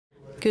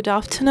Good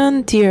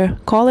afternoon, dear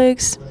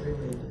colleagues,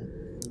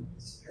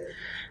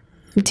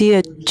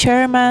 dear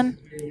chairman.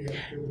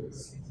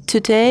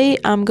 Today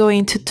I'm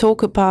going to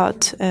talk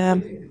about a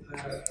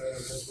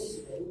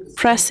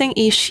pressing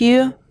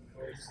issue,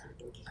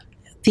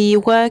 the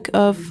work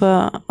of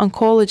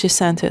oncology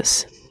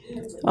centers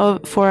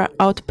for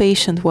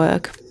outpatient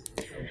work.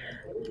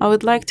 I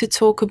would like to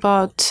talk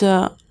about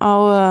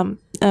our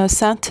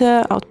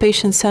center,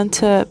 outpatient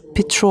center,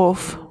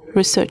 Petrov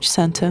Research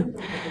Center.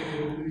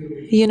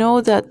 You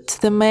know that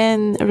the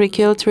main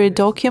regulatory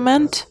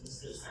document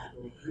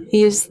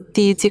is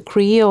the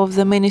decree of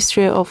the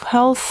Ministry of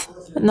Health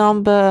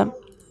number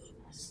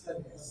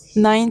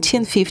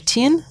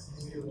 1915,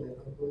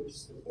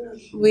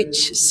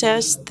 which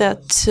says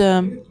that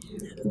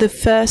the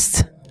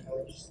first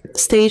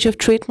stage of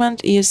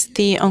treatment is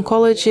the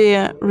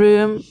oncology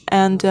room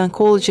and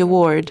oncology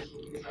ward.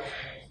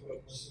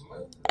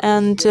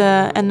 And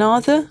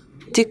another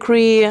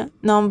decree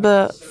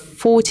number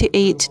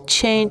 48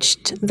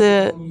 changed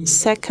the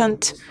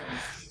second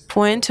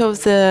point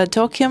of the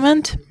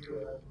document,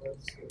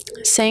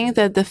 saying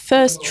that the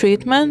first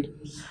treatment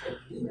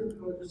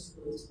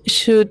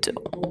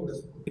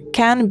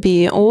can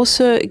be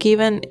also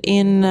given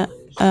in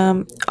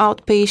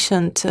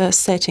outpatient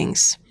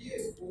settings,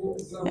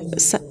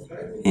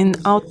 in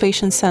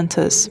outpatient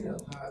centers.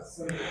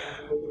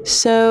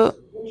 So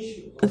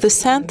the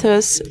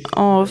centers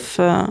of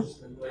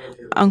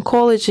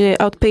oncology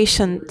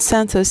outpatient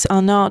centers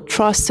are now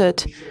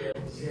trusted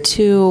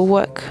to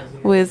work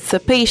with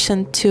the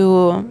patient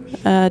to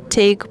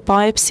take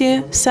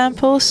biopsy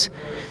samples,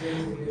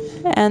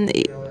 and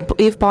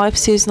if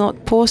biopsy is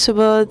not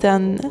possible,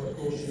 then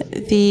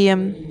the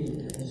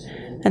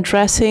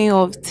addressing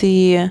of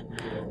the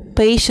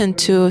patient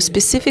to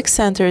specific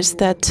centers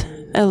that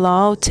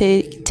allow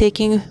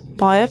taking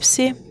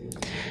biopsy,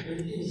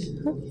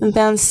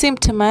 then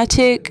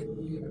symptomatic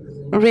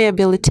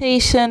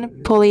rehabilitation,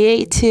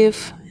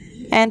 palliative,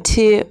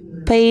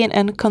 anti-pain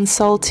and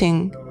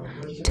consulting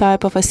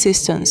type of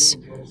assistance,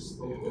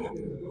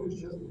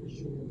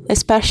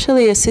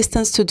 especially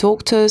assistance to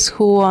doctors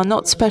who are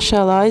not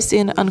specialized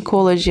in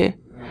oncology.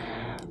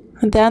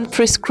 Then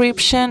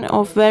prescription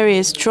of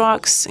various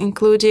drugs,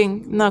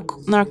 including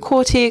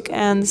narcotic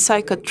and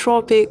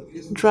psychotropic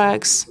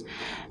drugs,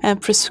 and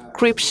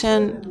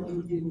prescription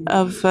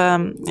of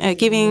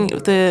giving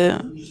the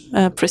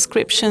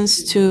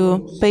prescriptions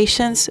to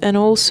patients, and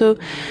also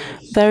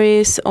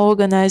various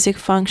organizing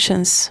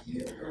functions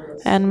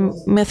and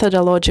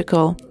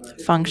methodological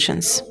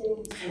functions.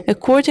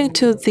 According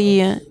to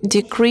the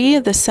decree,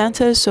 the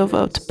centers of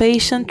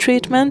outpatient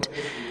treatment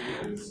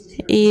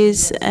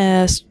is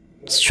a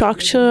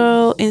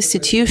structural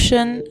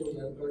institution,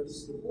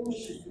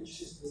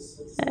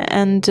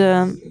 and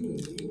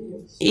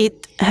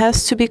it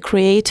has to be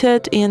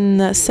created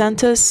in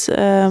centers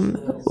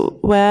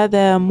where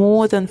there are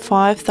more than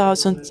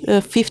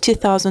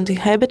 50,000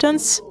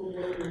 inhabitants.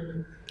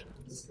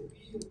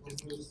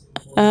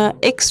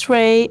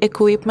 X-ray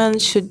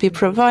equipment should be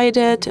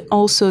provided,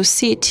 also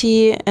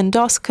CT,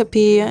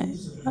 endoscopy,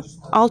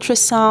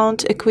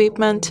 ultrasound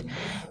equipment,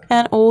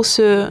 and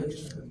also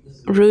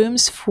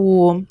rooms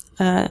for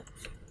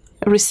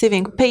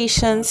receiving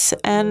patients,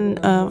 and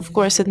of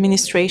course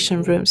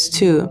administration rooms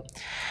too.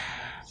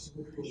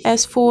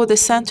 As for the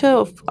Center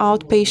of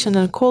Outpatient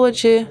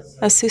Oncology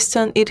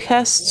Assistant, it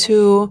has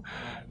to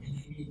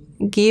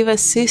give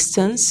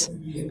assistance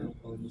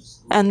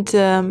and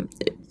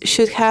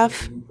should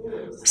have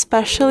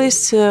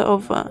specialists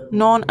of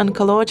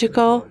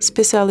non-oncological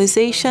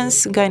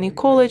specializations,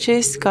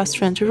 gynecologists,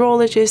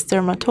 gastroenterologists,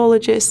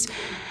 dermatologists.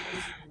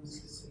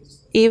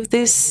 If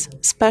these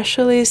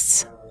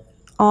specialists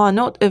are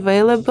not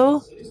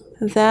available,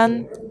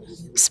 then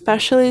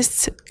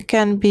specialists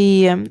can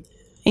be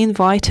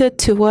invited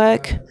to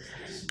work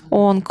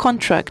on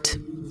contract.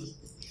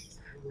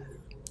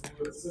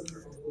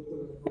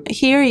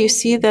 Here you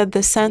see that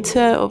the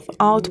Center of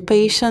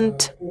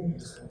Outpatient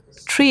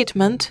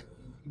Treatment,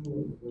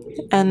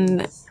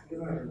 and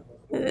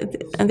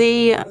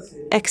they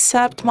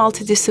accept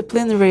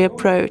multidisciplinary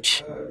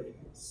approach.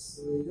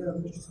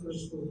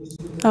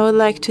 I would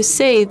like to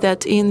say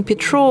that in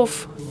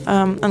Petrov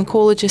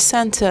Oncology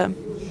Center,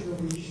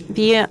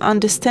 the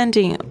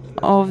understanding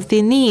of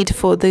the need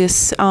for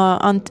this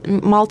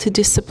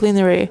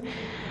multidisciplinary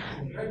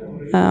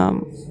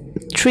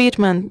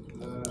treatment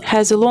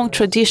has a long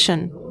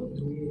tradition.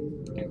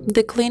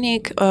 The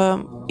Clinic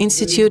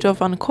Institute of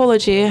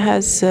Oncology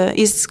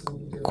is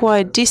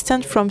quite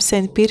distant from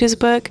St.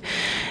 Petersburg.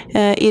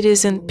 It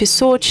is in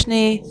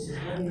Pisochny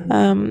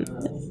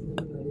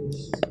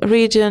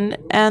region,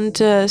 and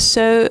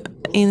so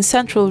in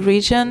central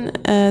region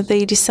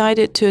they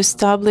decided to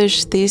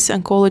establish this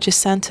oncology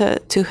center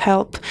to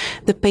help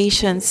the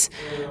patients,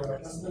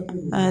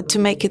 to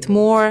make it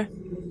more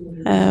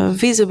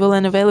visible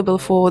and available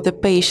for the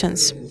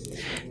patients.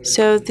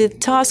 So the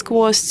task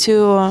was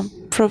to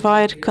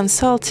provide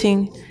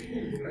consulting,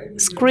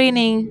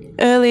 screening,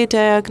 early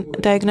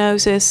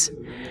diagnosis,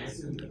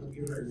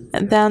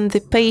 and then the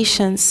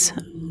patients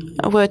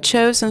were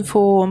chosen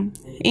for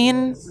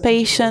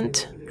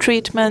inpatient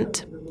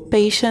treatment.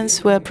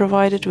 Patients were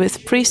provided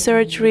with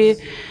pre-surgery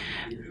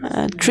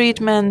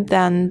treatment,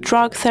 then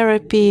drug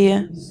therapy,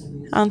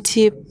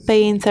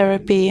 anti-pain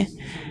therapy,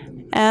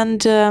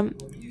 and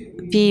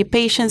the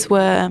patients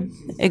were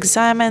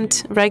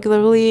examined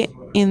regularly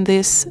in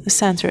these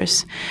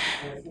centers.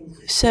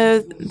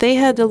 So they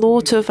had a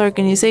lot of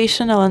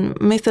organizational and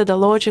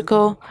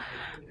methodological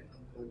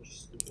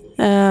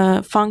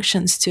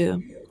functions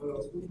too.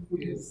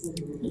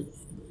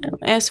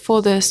 As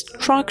for the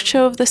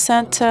structure of the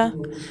center,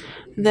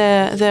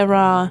 there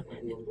are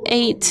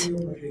 8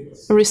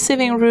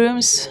 receiving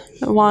rooms,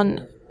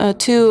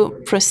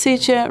 2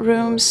 procedure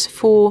rooms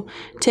for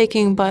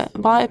taking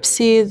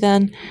biopsy,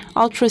 then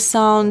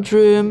ultrasound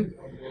room,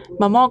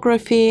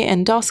 mammography,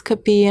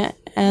 endoscopy,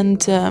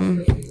 and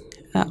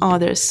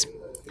others.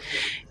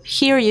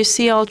 Here you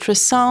see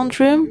ultrasound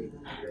room,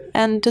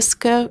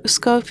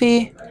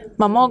 endoscopy,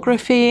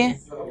 mammography.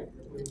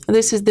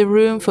 This is the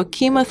room for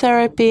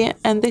chemotherapy,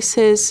 and this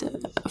is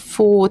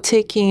for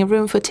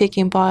room for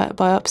taking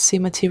biopsy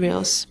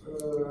materials.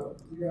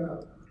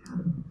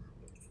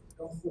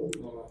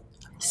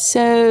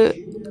 So,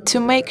 to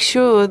make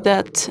sure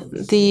that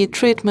the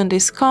treatment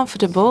is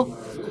comfortable,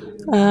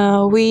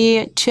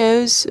 we've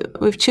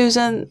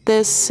chosen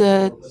this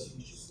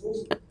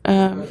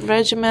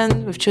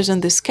regimen, we've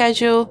chosen this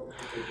schedule.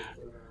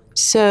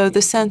 So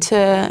the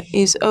center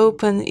is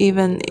open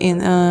even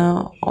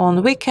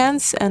on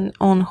weekends and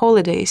on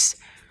holidays.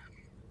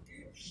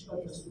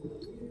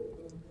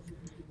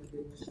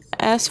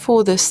 As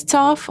for the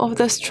staff of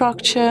the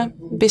structure,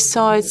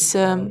 besides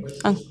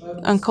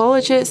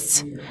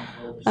oncologists,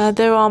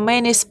 there are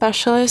many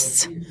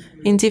specialists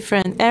in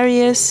different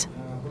areas.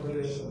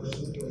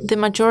 The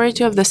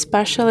majority of the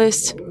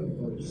specialists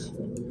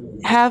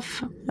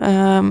have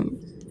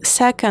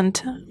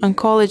second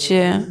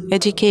oncology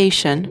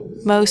education,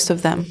 most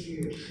of them.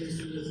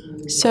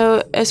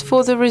 So, as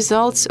for the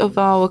results of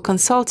our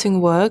consulting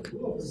work,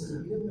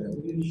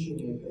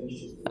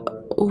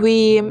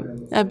 we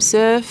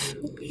observe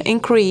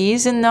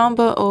increase in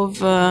number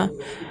of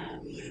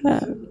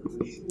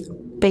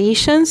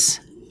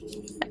patients,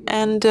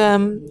 and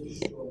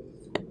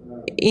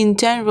in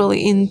general,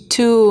 in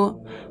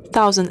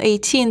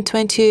 2018,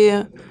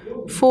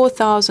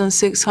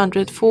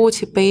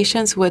 24,640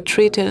 patients were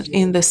treated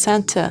in the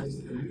center.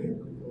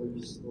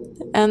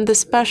 And the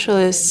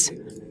specialists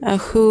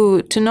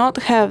who do not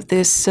have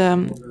this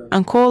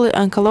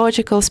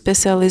oncological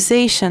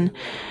specialization,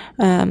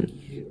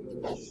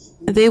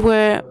 they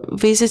were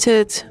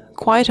visited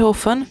quite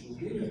often,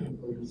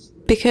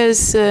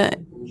 because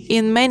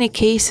in many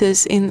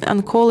cases in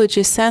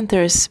oncology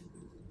centers,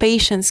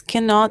 patients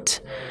cannot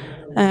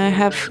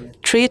have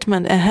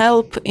treatment and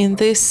help in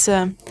these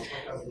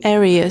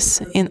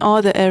areas, in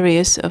other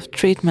areas of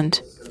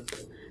treatment.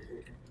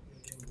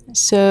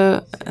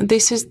 So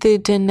this is the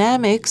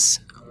dynamics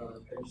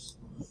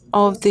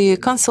of the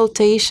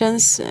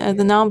consultations,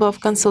 the number of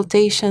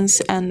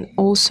consultations, and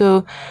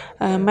also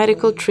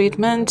medical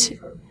treatment.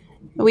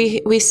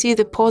 We see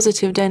the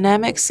positive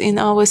dynamics in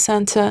our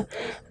center.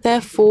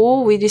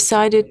 Therefore, we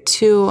decided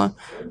to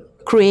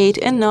create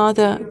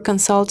another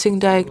consulting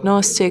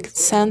diagnostic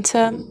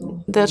center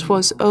that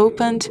was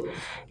opened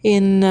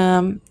in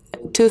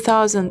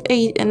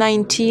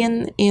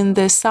 2019 in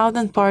the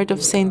southern part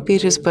of St.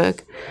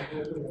 Petersburg.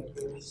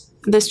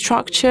 The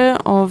structure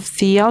of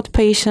the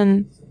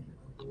outpatient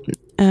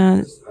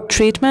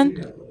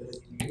treatment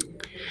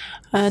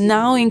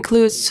now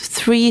includes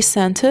 3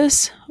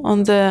 centers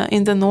in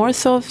the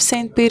north of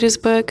St.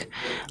 Petersburg.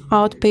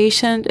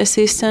 Outpatient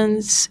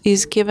assistance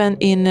is given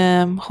in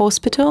a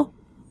hospital.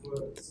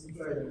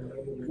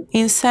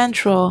 In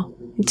central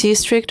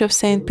district of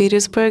St.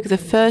 Petersburg, the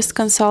first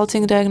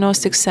consulting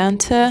diagnostic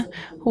center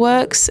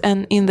works,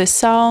 and in the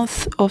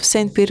south of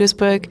St.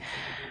 Petersburg,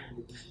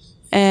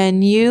 a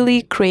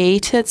newly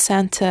created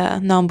center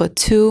number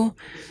 2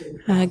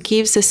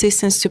 gives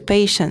assistance to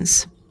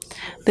patients.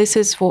 This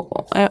is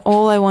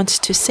all I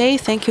wanted to say.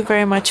 Thank you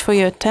very much for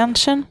your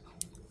attention.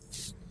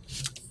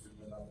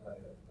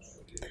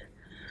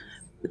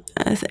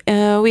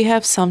 We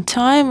have some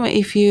time.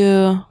 If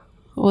you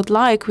would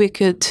like, we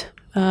could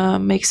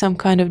make some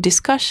kind of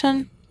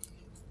discussion.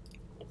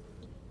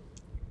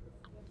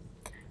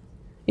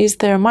 Is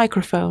there a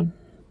microphone?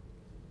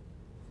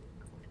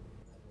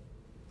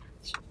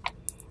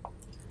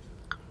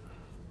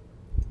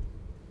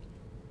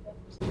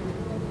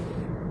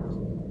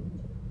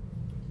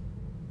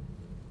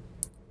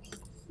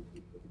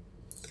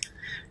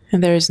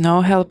 And there is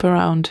no help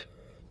around.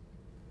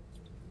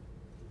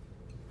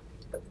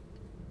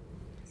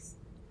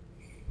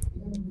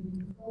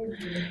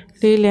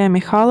 Lilia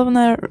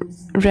Mikhailovna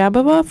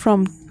Ryabova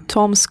from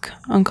Tomsk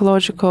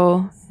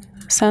Oncological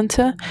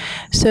Center.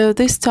 So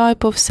this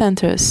type of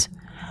centers,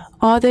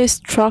 are they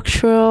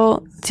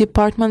structural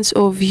departments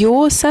of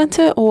your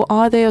center, or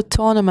are they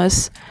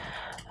autonomous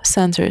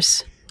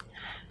centers?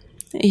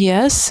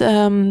 Yes,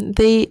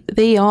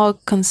 they are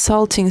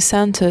consulting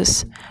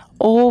centers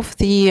of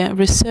the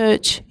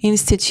research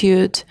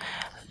institute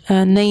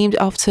named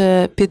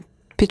after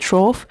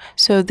Petrov.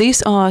 So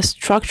these are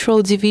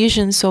structural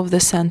divisions of the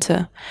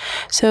center.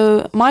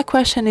 So my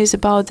question is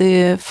about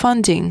the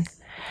funding.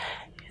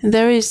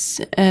 There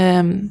is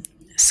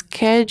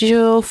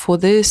schedule for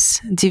this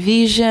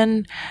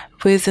division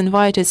with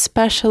invited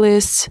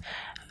specialists,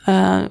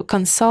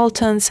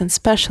 consultants and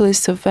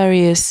specialists of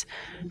various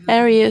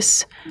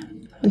areas.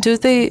 Do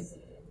they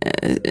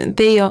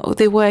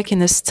work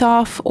in a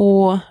staff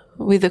or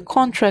with a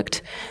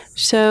contract?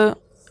 So,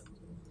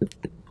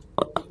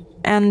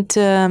 and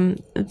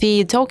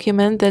the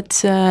document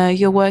that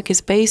your work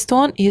is based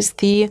on is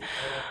the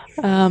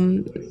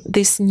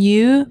this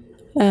new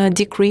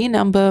decree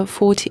number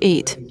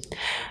 48.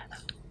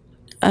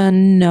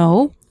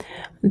 No,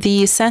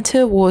 the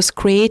center was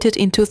created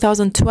in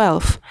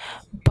 2012,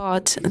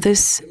 but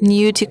this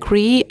new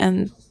decree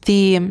and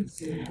the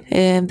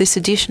this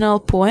additional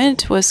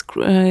point was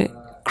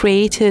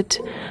created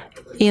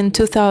in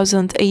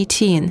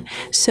 2018.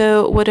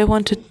 So what I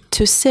wanted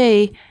to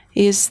say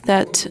is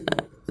that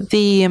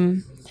the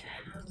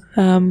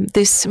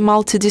this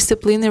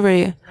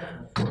multidisciplinary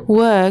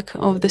work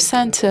of the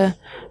center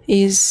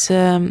is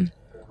in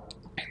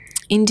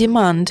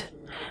demand.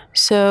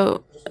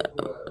 So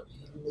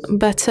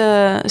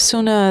better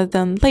sooner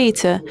than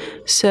later.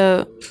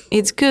 So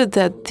it's good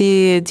that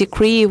the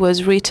decree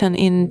was written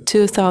in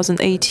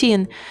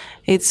 2018.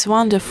 It's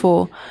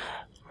wonderful.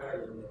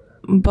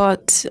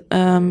 But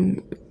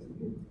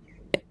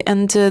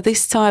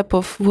this type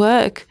of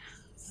work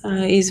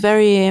is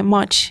very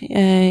much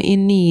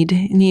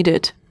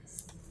needed.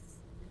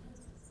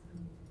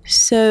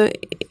 So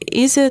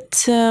is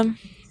it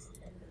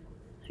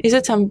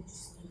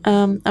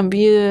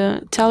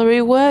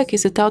ambulatory work?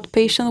 Is it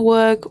outpatient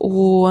work,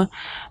 or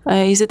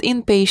is it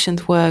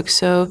inpatient work?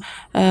 So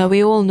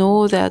we all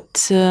know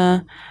that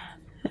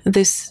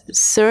these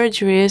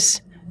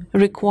surgeries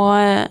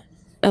require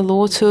a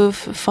lot of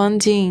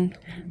funding.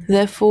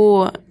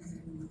 Therefore,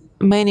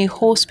 many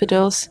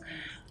hospitals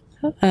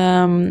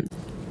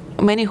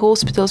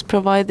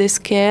provide this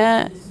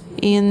care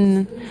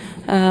in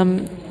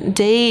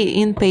day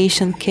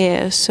inpatient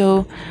care,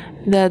 so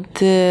that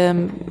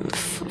the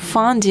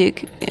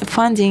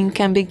funding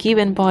can be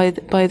given by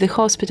the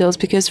hospitals,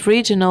 because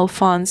regional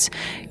funds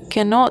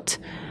cannot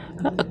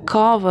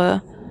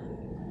cover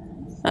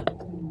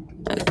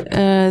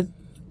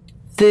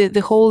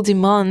the whole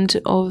demand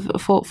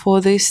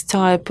for this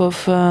type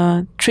of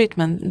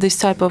treatment, this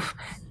type of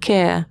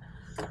care,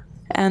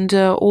 and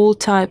all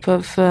type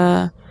of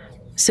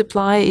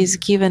supply is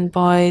given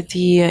by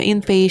the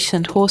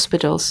inpatient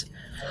hospitals.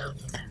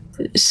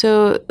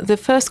 So the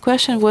first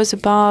question was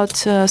about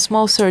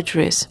small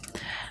surgeries.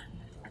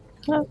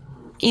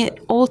 In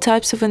all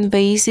types of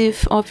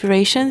invasive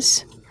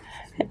operations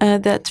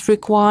that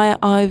require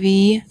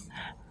IV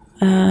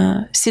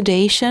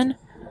sedation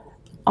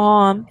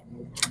are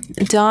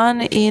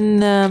done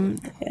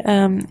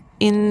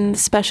in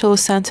special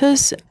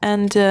centers,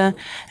 and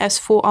as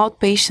for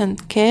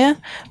outpatient care,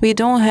 we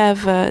don't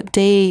have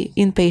day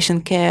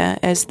inpatient care,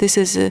 as this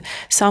is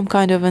some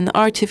kind of an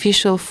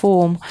artificial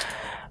form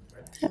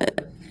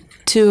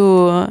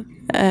to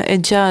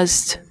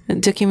adjust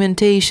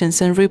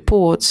documentations and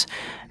reports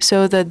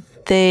so that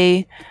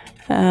they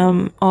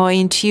are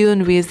in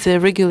tune with the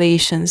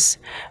regulations.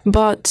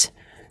 But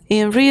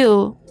in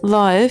real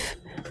life,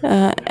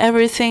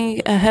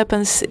 everything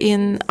happens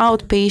in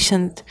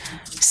outpatient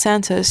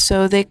centers,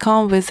 so they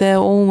come with their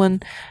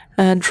own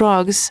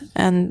drugs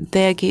and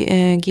they're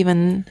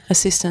given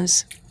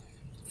assistance.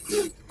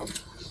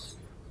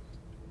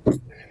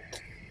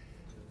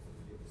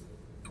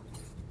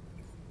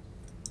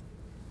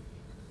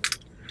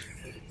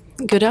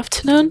 Good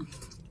afternoon.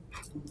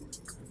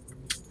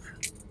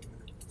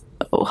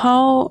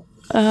 How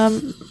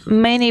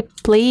many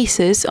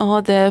places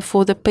are there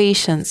for the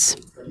patients?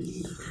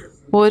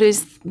 What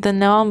is the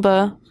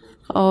number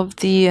of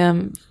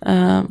the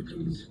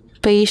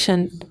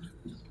patient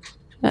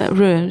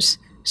rooms?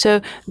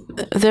 So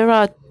there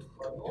are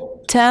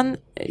 10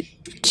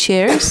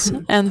 chairs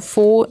and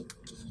 4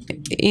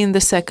 in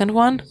the second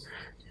one,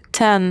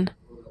 10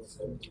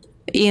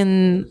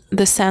 in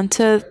the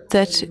center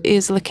that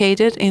is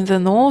located in the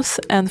north,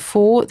 and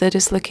 4 that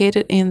is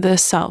located in the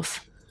south.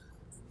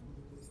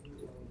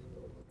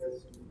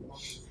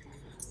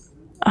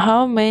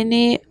 How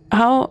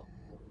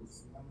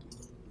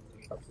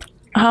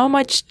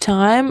much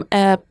time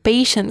a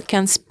patient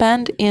can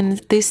spend in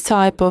this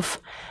type of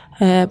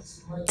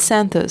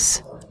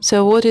centers?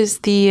 So what is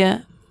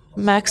the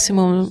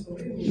maximum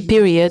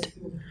period?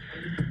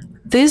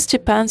 This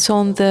depends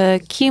on the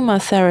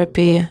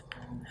chemotherapy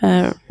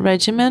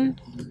regimen.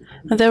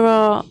 There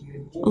are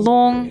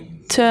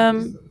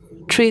long-term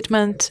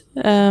treatment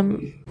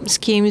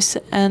schemes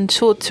and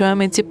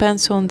short-term. It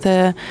depends on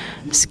the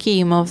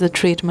scheme of the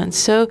treatment.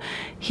 So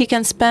he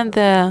can spend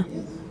there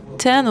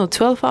 10 or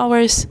 12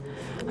 hours.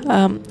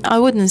 I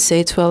wouldn't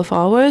say 12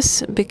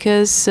 hours,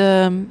 because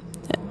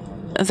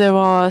there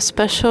are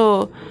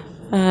special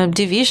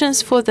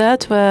divisions for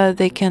that, where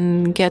they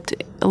can get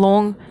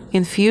long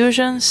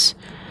infusions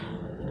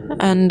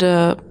and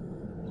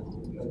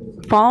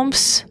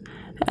pumps,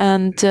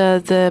 and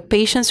the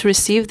patients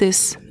receive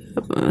these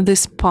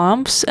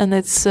pumps, and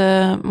it's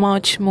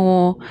much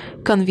more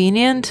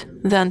convenient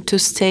than to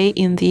stay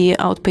in the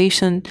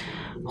outpatient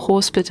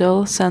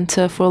hospital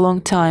center for a long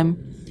time.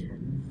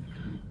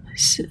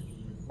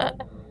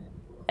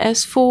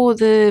 As for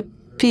the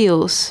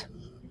pills,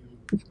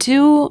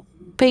 do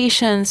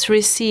patients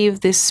receive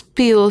these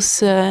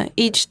pills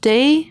each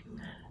day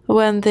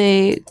when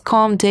they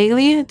come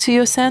daily to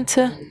your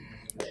center?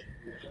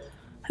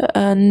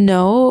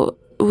 No,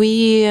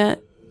 we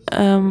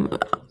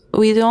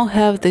don't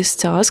have this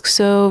task,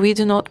 so we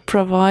do not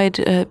provide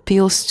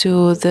pills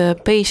to the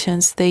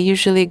patients. They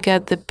usually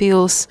get the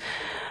pills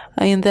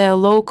in their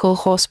local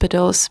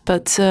hospitals,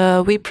 but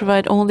we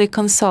provide only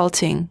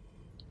consulting.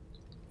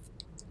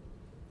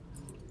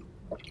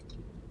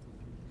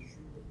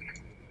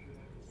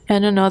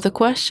 And another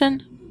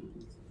question?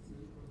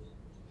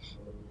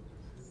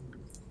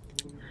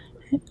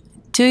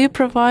 Do you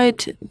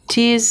provide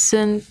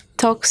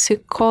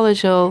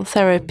toxicological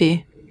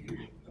therapy?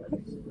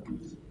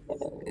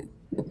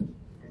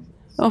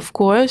 Of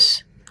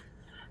course.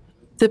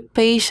 The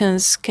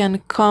patients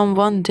can come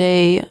one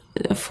day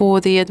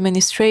for the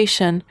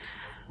administration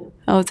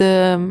of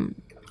the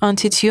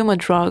anti-tumor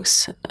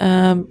drugs,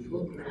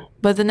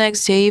 but the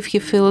next day, if he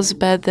feels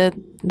bad,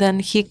 then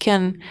he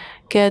can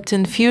get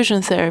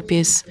infusion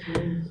therapies.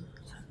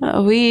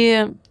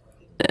 We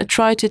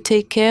try to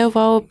take care of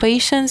our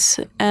patients,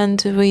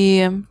 and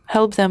we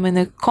help them in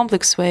a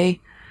complex way.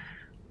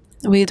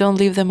 We don't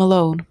leave them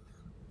alone.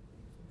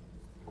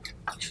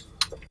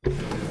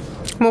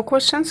 More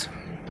questions?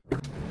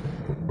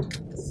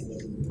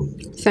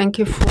 Thank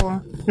you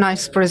for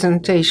nice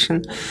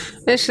presentation.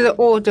 This is the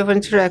order of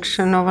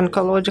interaction of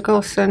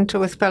oncological center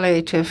with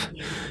palliative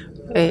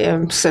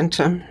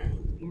center.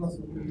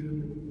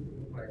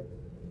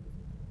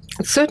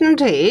 At certain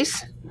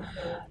days,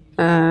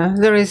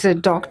 there is a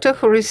doctor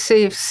who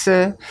receives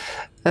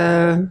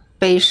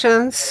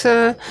patients,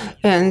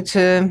 and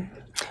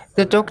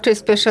the doctor is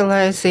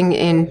specializing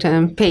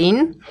in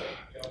pain.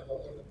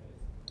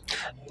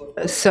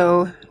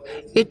 So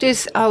it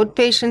is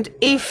outpatient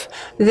if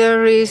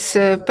there is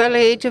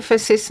palliative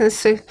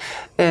assistance,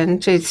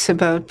 and it's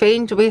about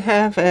pain. We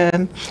have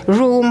a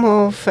room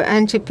of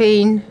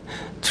anti-pain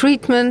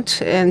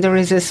treatment, and there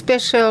is a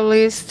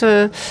specialist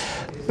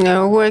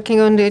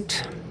working on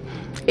it.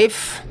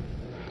 If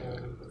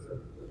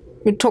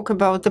we talk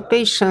about the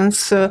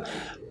patients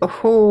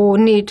who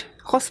need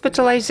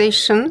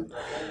hospitalization,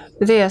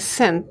 they are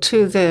sent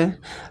to the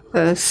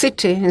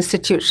city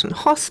institution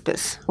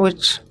hospice,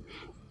 which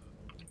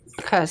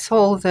has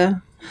all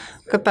the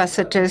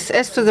capacities.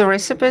 As to the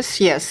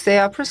recipes, yes, they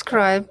are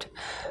prescribed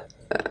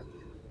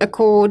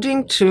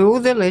according to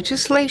the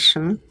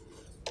legislation.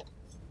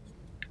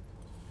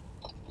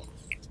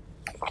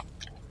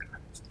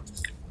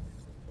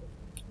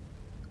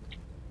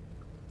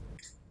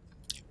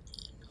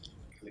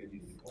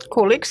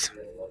 Colleagues,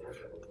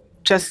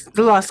 just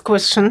the last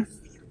question.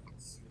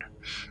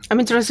 I'm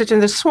interested in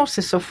the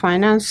sources of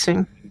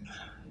financing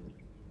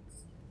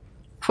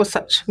for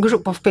such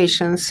group of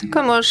patients: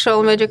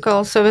 commercial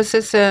medical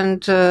services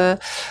and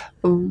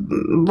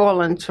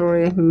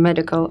voluntary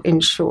medical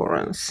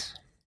insurance.